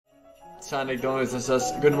Sonic Donuts and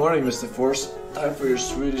says, "Good morning, Mr. Force. Time for your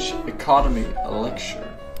Swedish economy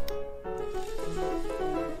lecture."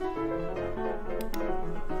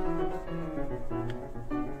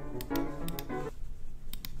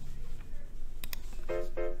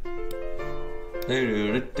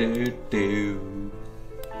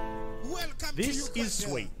 This is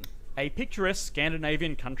Sweden, a picturesque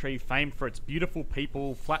Scandinavian country famed for its beautiful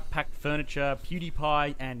people, flat-packed furniture,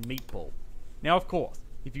 PewDiePie, and meatball. Now, of course,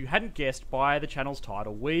 if you hadn't guessed by the channel's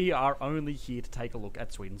title, we are only here to take a look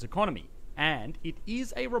at Sweden's economy, and it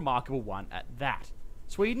is a remarkable one at that.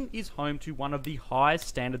 Sweden is home to one of the highest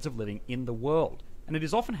standards of living in the world, and it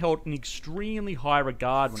is often held in extremely high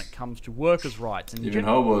regard when it comes to workers' rights. And even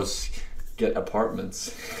hobos get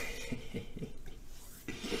apartments.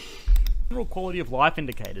 General quality of life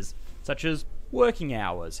indicators such as working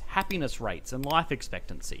hours, happiness rates, and life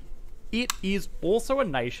expectancy. It is also a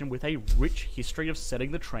nation with a rich history of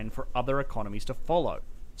setting the trend for other economies to follow.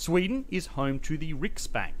 Sweden is home to the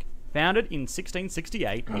Riksbank. Founded in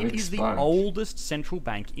 1668, it is the oldest central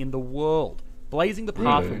bank in the world, blazing the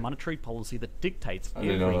path for monetary policy that dictates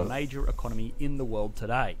every major economy in the world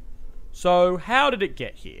today. So how did it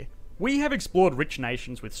get here? We have explored rich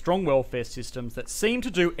nations with strong welfare systems that seem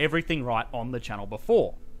to do everything right on the channel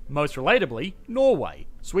before. Most relatably, Norway,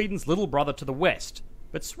 Sweden's little brother to the west.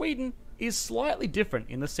 But Sweden is slightly different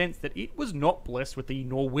in the sense that it was not blessed with the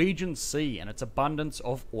Norwegian Sea and its abundance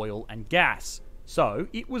of oil and gas. So,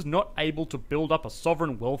 it was not able to build up a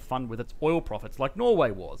sovereign wealth fund with its oil profits like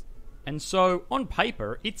Norway was. And so, on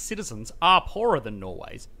paper, its citizens are poorer than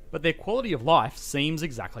Norway's, but their quality of life seems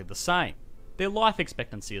exactly the same. Their life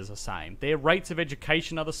expectancy is the same, their rates of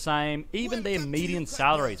education are the same, even their median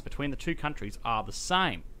salaries between the two countries are the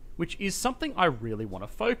same, which is something I really want to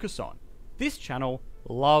focus on. This channel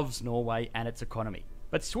loves Norway and its economy,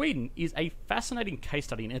 but Sweden is a fascinating case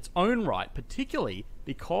study in its own right, particularly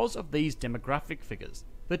because of these demographic figures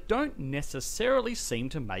that don't necessarily seem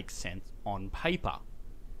to make sense on paper.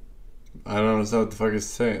 I don't understand what the fuck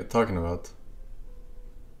he's talking about.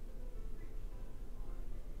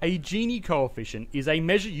 A Gini coefficient is a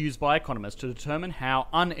measure used by economists to determine how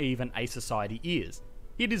uneven a society is.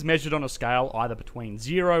 It is measured on a scale either between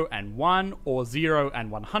 0 and 1 or 0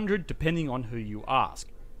 and 100 depending on who you ask.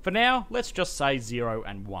 For now, let's just say 0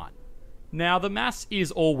 and 1. Now the maths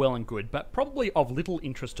is all well and good, but probably of little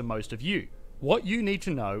interest to most of you. What you need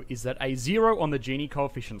to know is that a 0 on the Gini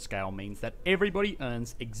coefficient scale means that everybody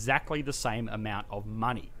earns exactly the same amount of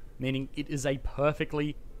money, meaning it is a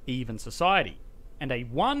perfectly even society. And a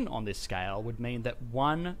 1 on this scale would mean that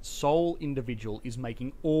one sole individual is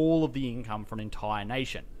making all of the income for an entire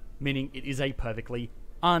nation, meaning it is a perfectly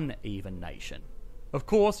uneven nation. Of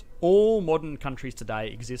course, all modern countries today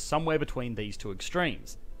exist somewhere between these two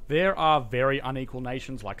extremes. There are very unequal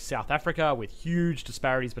nations like South Africa with huge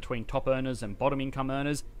disparities between top earners and bottom income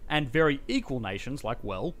earners, and very equal nations like,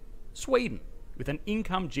 well, Sweden, with an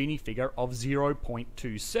income Gini figure of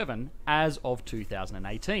 0.27 as of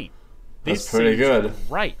 2018. That's pretty good.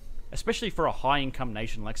 Great, especially for a high-income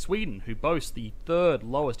nation like Sweden, who boasts the third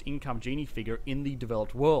lowest income Gini figure in the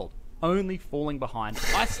developed world, only falling behind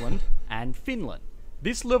Iceland and Finland.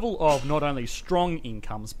 This level of not only strong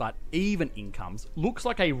incomes, but even incomes, looks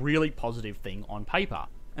like a really positive thing on paper,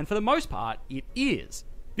 and for the most part, it is.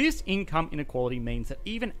 This income inequality means that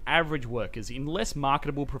even average workers in less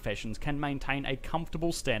marketable professions can maintain a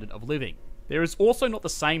comfortable standard of living. There is also not the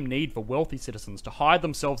same need for wealthy citizens to hide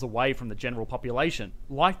themselves away from the general population,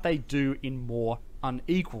 like they do in more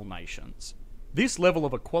unequal nations. This level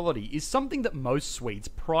of equality is something that most Swedes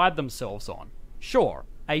pride themselves on. Sure,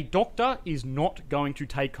 a doctor is not going to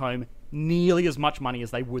take home nearly as much money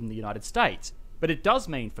as they would in the United States, but it does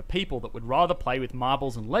mean for people that would rather play with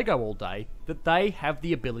marbles and Lego all day, that they have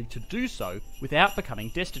the ability to do so without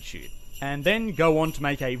becoming destitute, and then go on to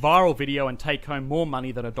make a viral video and take home more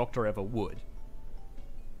money than a doctor ever would.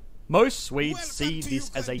 Most Swedes see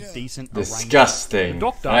this as a decent disgusting. The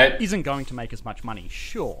doctor isn't going to make as much money,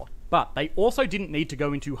 sure, but they also didn't need to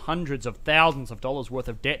go into hundreds of thousands of dollars worth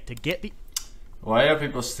of debt to get the... Why are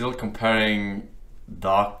people still comparing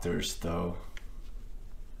doctors though?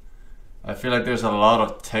 I feel like there's a lot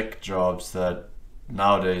of tech jobs that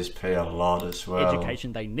nowadays pay a lot as well.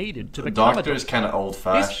 Education they needed to become a doctor is kind of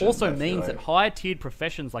old-fashioned. This also means that higher-tiered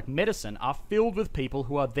professions like medicine are filled with people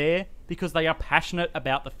who are there because they are passionate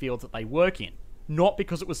about the fields that they work in, not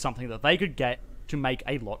because it was something that they could get to make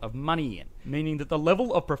a lot of money in, meaning that the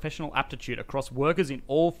level of professional aptitude across workers in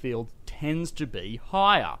all fields tends to be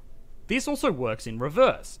higher. This also works in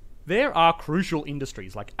reverse. There are crucial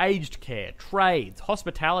industries like aged care, trades,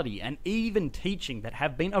 hospitality, and even teaching that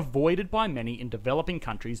have been avoided by many in developing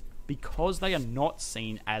countries because they are not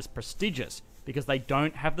seen as prestigious, because they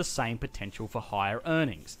don't have the same potential for higher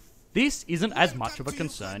earnings. This isn't as much of a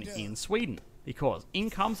concern in Sweden, because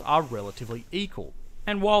incomes are relatively equal.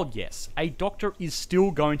 And while yes, a doctor is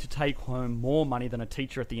still going to take home more money than a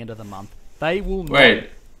teacher at the end of the month, they will not...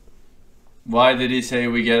 Wait, why did he say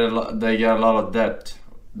they get a lot of debt?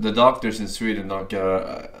 The doctors in Sweden don't get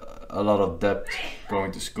a lot of debt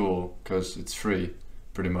going to school because it's free,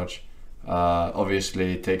 pretty much.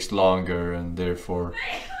 Obviously it takes longer and therefore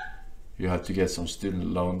you have to get some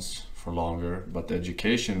student loans for longer, but the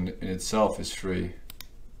education in itself is free.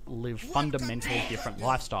 Live fundamentally different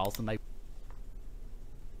lifestyles than they...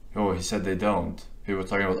 Oh, he said they don't. He was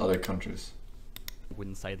talking about other countries.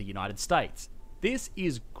 Wouldn't say the United States. This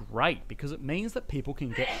is great because it means that people can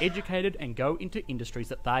get educated and go into industries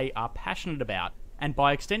that they are passionate about, and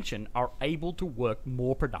by extension are able to work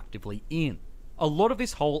more productively in. A lot of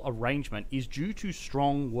this whole arrangement is due to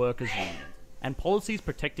strong workers' unions and policies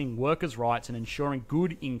protecting workers' rights and ensuring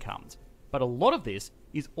good incomes, but a lot of this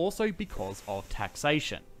is also because of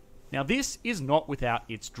taxation. Now this is not without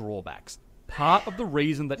its drawbacks. Part of the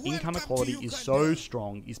reason that income equality is so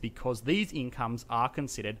strong is because these incomes are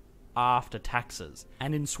considered after taxes.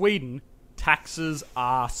 And in Sweden, taxes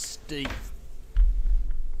are steep.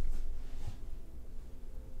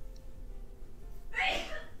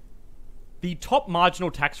 The top marginal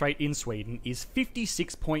tax rate in Sweden is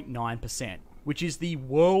 56.9%, which is the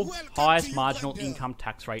world's highest marginal income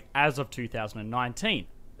tax rate as of 2019.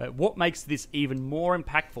 But what makes this even more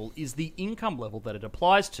impactful is the income level that it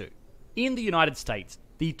applies to. In the United States,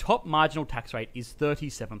 the top marginal tax rate is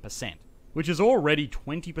 37%. Which is already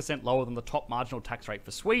 20% lower than the top marginal tax rate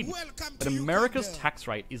for Sweden. But America's tax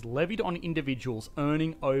rate is levied on individuals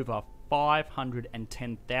earning over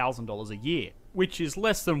 $510,000 a year, which is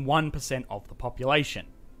less than 1% of the population.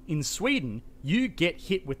 In Sweden, you get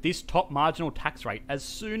hit with this top marginal tax rate as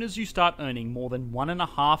soon as you start earning more than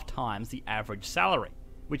 1.5 times the average salary,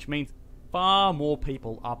 which means far more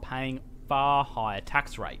people are paying far higher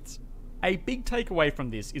tax rates. A big takeaway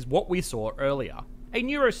from this is what we saw earlier. A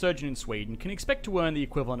neurosurgeon in Sweden can expect to earn the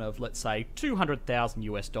equivalent of, let's say,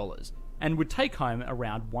 $200,000 and would take home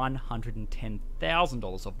around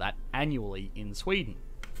 $110,000 of that annually in Sweden.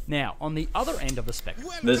 Now, on the other end of the spectrum...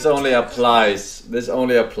 This only applies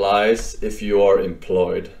if you are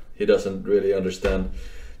employed. He doesn't really understand.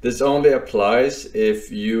 This only applies if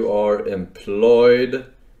you are employed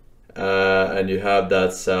and you have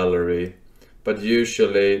that salary. But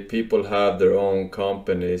usually people have their own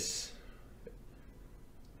companies.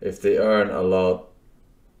 If they earn a lot,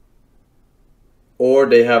 or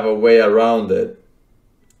they have a way around it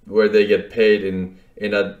where they get paid in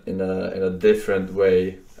a different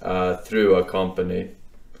way through a company,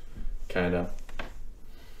 kind of.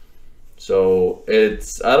 So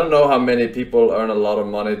it's, I don't know how many people earn a lot of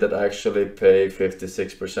money that actually pay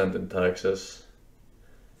 56% in taxes.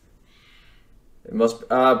 It must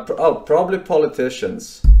probably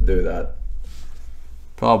politicians do that.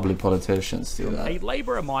 Probably politicians do that. A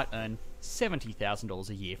labourer might earn $70,000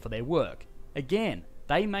 a year for their work. Again,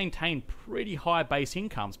 they maintain pretty high base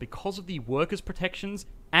incomes because of the workers' protections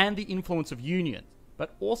and the influence of unions,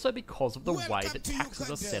 but also because of the way that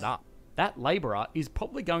taxes are set up. That labourer is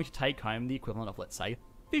probably going to take home the equivalent of, let's say,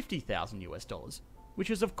 $50,000,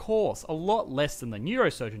 which is of course a lot less than the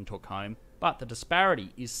neurosurgeon took home, but the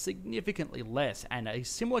disparity is significantly less, and a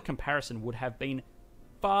similar comparison would have been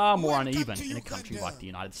far more uneven in a country like the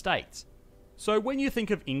United States. So when you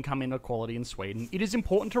think of income inequality in Sweden, it is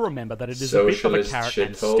important to remember that it is a bit of a carrot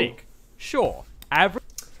and stick. Sure, average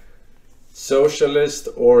socialist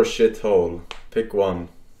or shithole, pick one.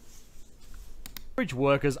 Average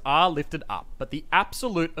workers are lifted up, but the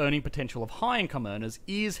absolute earning potential of high-income earners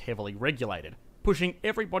is heavily regulated, pushing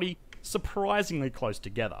everybody surprisingly close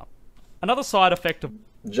together. Another side effect of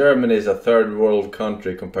Germany is a third world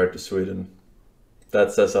country compared to Sweden.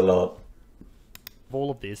 That says a lot.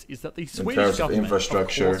 All of this is that the Swedish government, of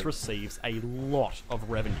course, receives a lot of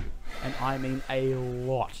revenue, and I mean a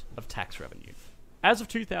lot of tax revenue. As of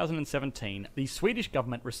 2017, the Swedish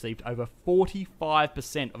government received over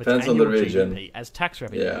 45% of its annual GDP as tax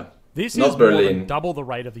revenue. Yeah. This Not is Berlin. more than double the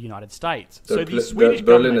rate of the United States. So the Swedish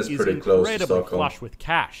Berlin government is incredibly flush with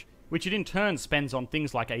cash, which it in turn spends on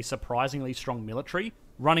things like a surprisingly strong military,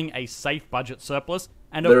 running a safe budget surplus,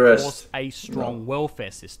 and of course a strong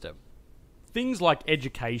welfare system. Things like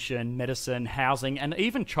education, medicine, housing, and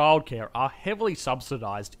even childcare are heavily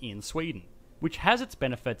subsidised in Sweden, which has its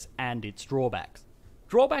benefits and its drawbacks.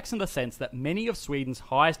 Drawbacks in the sense that many of Sweden's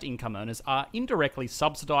highest income earners are indirectly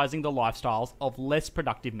subsidising the lifestyles of less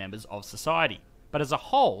productive members of society. But as a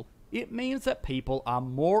whole, it means that people are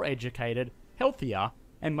more educated, healthier,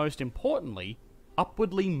 and most importantly,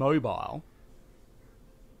 upwardly mobile.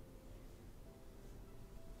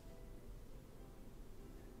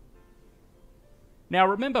 Now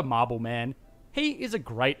remember Marble Man, he is a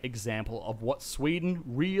great example of what Sweden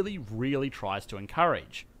really tries to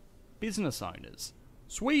encourage. Business owners.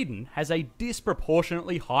 Sweden has a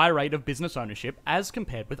disproportionately high rate of business ownership as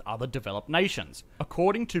compared with other developed nations.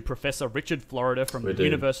 According to Professor Richard Florida from the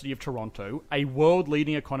University of Toronto, a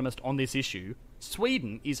world-leading economist on this issue,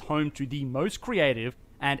 Sweden is home to the most creative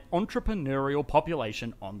and entrepreneurial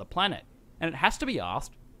population on the planet. And it has to be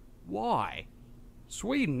asked, why?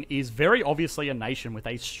 Sweden is very obviously a nation with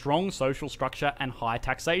a strong social structure and high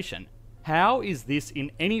taxation. How is this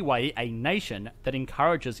in any way a nation that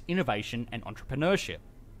encourages innovation and entrepreneurship?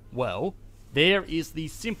 Well, there is the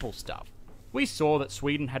simple stuff. We saw that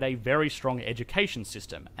Sweden had a very strong education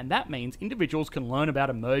system, and that means individuals can learn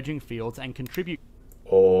about emerging fields and contribute.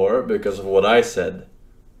 Or because of what I said,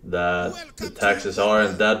 that the taxes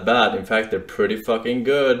aren't that bad. In fact, they're pretty fucking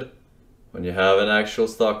good when you have an actual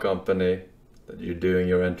stock company that you're doing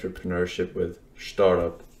your entrepreneurship with,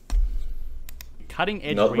 startup.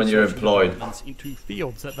 Cutting-edge not when you're employed into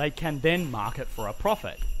fields that they can then market for a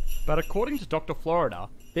profit. But according to Dr. Florida,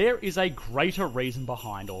 there is a greater reason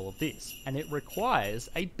behind all of this, and it requires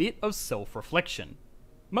a bit of self-reflection.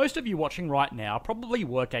 Most of you watching right now probably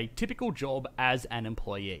work a typical job as an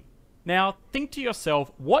employee. Now, think to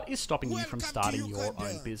yourself, what is stopping you from starting your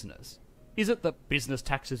own business? Is it that business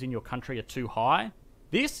taxes in your country are too high?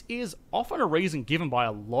 This is often a reason given by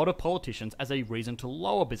a lot of politicians as a reason to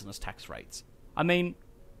lower business tax rates. I mean,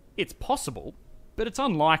 it's possible, but it's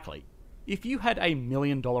unlikely. If you had $1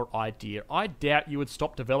 million idea, I doubt you would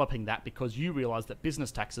stop developing that because you realise that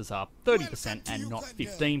business taxes are 30% and not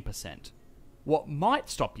 15%. What might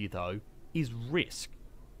stop you though, is risk.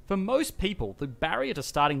 For most people, the barrier to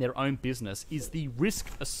starting their own business is the risk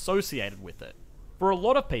associated with it. For a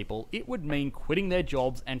lot of people, it would mean quitting their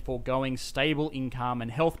jobs and foregoing stable income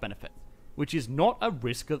and health benefits, which is not a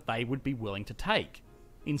risk that they would be willing to take.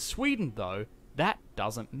 In Sweden though, that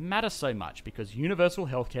doesn't matter so much because universal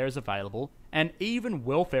healthcare is available and even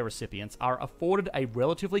welfare recipients are afforded a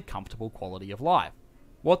relatively comfortable quality of life.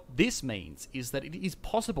 What this means is that it is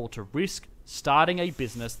possible to risk starting a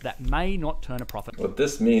business that may not turn a profit. What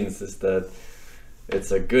this means is that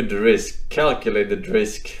it's a good risk, calculated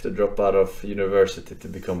risk, to drop out of university to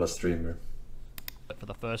become a streamer. For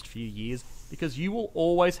the first few years, because you will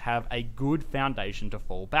always have a good foundation to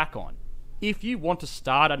fall back on. If you want to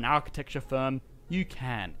start an architecture firm, you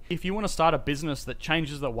can. If you want to start a business that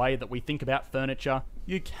changes the way that we think about furniture,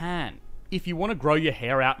 you can. If you want to grow your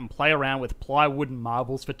hair out and play around with plywood and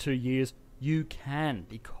marbles for 2 years, you can,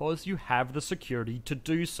 because you have the security to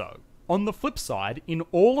do so. On the flip side, in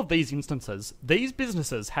all of these instances, these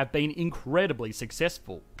businesses have been incredibly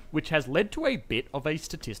successful, which has led to a bit of a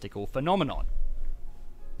statistical phenomenon.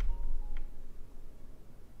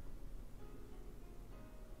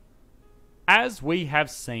 As we have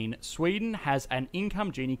seen, Sweden has an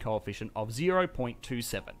income Gini coefficient of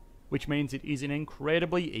 0.27, which means it is an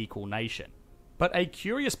incredibly equal nation. But a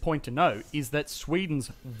curious point to note is that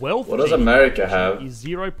Sweden's wealth What does America have? is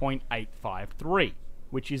 0.853,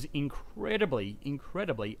 which is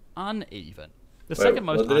incredibly uneven. The second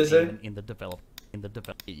most uneven in the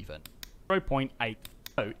developed even. 0.8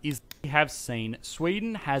 is we have seen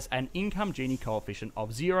Sweden has an income Gini coefficient of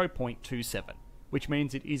 0.27, which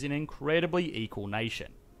means it is an incredibly equal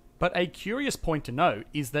nation. But a curious point to note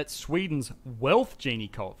is that Sweden's wealth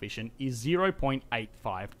Gini coefficient is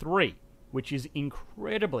 0.853, which is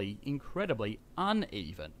incredibly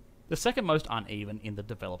uneven. The second most uneven in the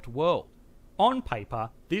developed world. On paper,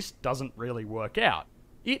 this doesn't really work out.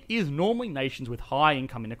 It is normally nations with high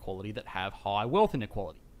income inequality that have high wealth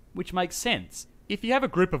inequality, which makes sense. If you have a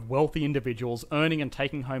group of wealthy individuals earning and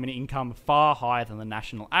taking home an income far higher than the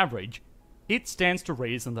national average, it stands to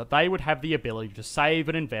reason that they would have the ability to save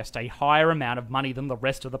and invest a higher amount of money than the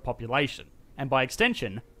rest of the population, and by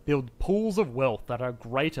extension, build pools of wealth that are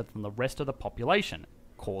greater than the rest of the population,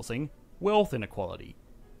 causing wealth inequality.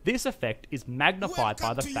 This effect is magnified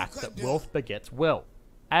by the fact that wealth begets wealth.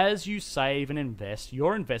 As you save and invest,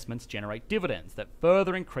 your investments generate dividends that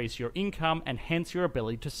further increase your income and hence your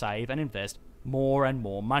ability to save and invest more and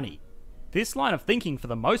more money. This line of thinking, for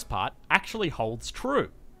the most part, actually holds true.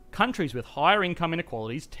 Countries with higher income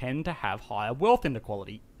inequalities tend to have higher wealth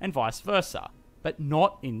inequality, and vice versa, but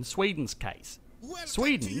not in Sweden's case.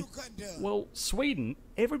 Sweden? Well, Sweden,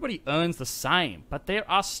 everybody earns the same, but there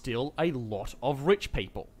are still a lot of rich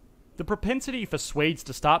people. The propensity for Swedes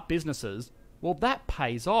to start businesses, well, that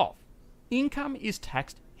pays off. Income is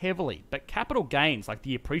taxed heavily, but capital gains like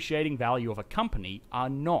the appreciating value of a company are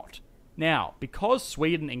not. Now, because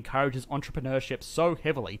Sweden encourages entrepreneurship so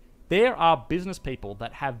heavily, there are business people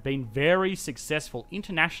that have been very successful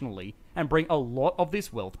internationally and bring a lot of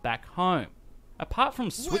this wealth back home. Apart from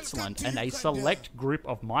Switzerland and a select group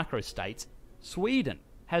of microstates, Sweden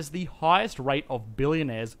has the highest rate of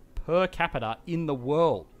billionaires per capita in the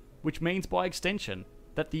world, which means by extension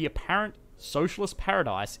that the apparent socialist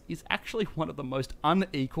paradise is actually one of the most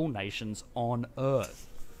unequal nations on Earth.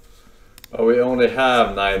 Well, we only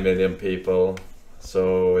have 9 million people,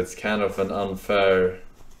 so it's kind of an unfair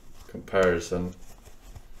comparison.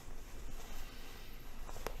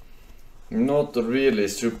 Not really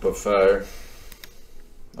super fair.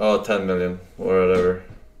 Oh, 10 million, or whatever.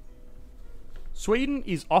 Sweden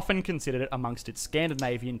is often considered amongst its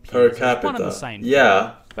Scandinavian peers per capita. One and the same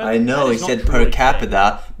yeah, but I know he said per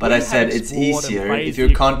capita, but I said have it's explored easier and if praised your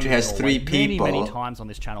the country economy has of 3 Norway people many times on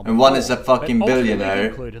this channel and one before, is a fucking but ultimately billionaire.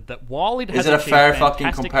 concluded that while it Is has it a achieved fair fucking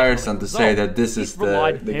fantastic comparison to economic say results, that this is it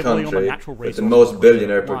relied the heavily on country natural with the resources most of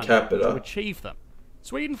billionaire per one capita? to achieve them?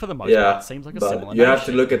 Sweden, for the most Yeah, part, seems like a but similar you have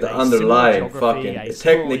to nation, look at the with a similar underlying geography, fucking- a technically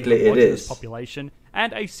similarly it homogeneous is. population,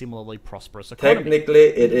 and a similarly prosperous economy. Technically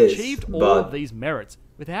it is, achieved all but of these merits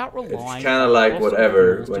without relying it's kind of on like cost of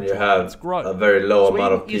whatever rules when to you drive have its growth. a very low Sweden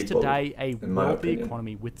amount of is people, today a in my wealthy opinion.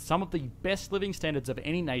 economy with some of the best living standards of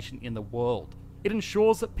any nation in the world. It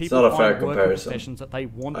ensures that not people a fair find work and comparison, professions that they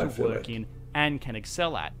want I to feel work like. in and can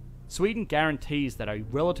excel at. Sweden guarantees that a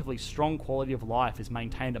relatively strong quality of life is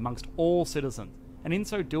maintained amongst all citizens, and in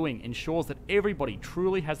so doing ensures that everybody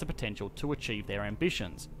truly has the potential to achieve their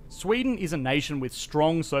ambitions. Sweden is a nation with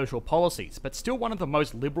strong social policies, but still one of the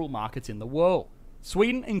most liberal markets in the world.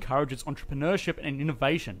 Sweden encourages entrepreneurship and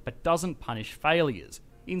innovation, but doesn't punish failures.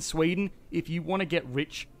 In Sweden, if you want to get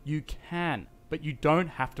rich, you can, but you don't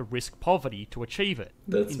have to risk poverty to achieve it.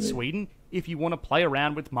 That's In me. Sweden, if you want to play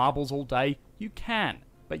around with marbles all day, you can,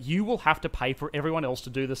 but you will have to pay for everyone else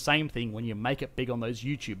to do the same thing when you make it big on those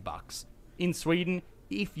YouTube bucks. In Sweden,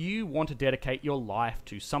 if you want to dedicate your life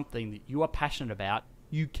to something that you are passionate about,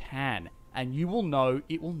 you can, and you will know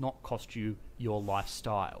it will not cost you your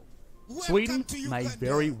lifestyle. Sweden may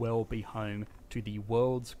very well be home to the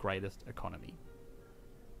world's greatest economy.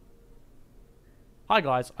 Hi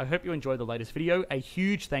guys, I hope you enjoyed the latest video. A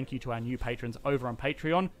huge thank you to our new patrons over on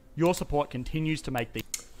Patreon. Your support continues to make the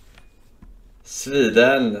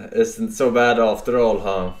Sweden isn't so bad after all,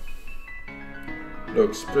 huh?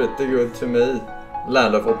 Looks pretty good to me.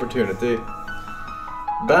 Land of opportunity.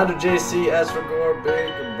 Band of JC, as for Gore,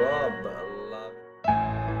 Big Bob.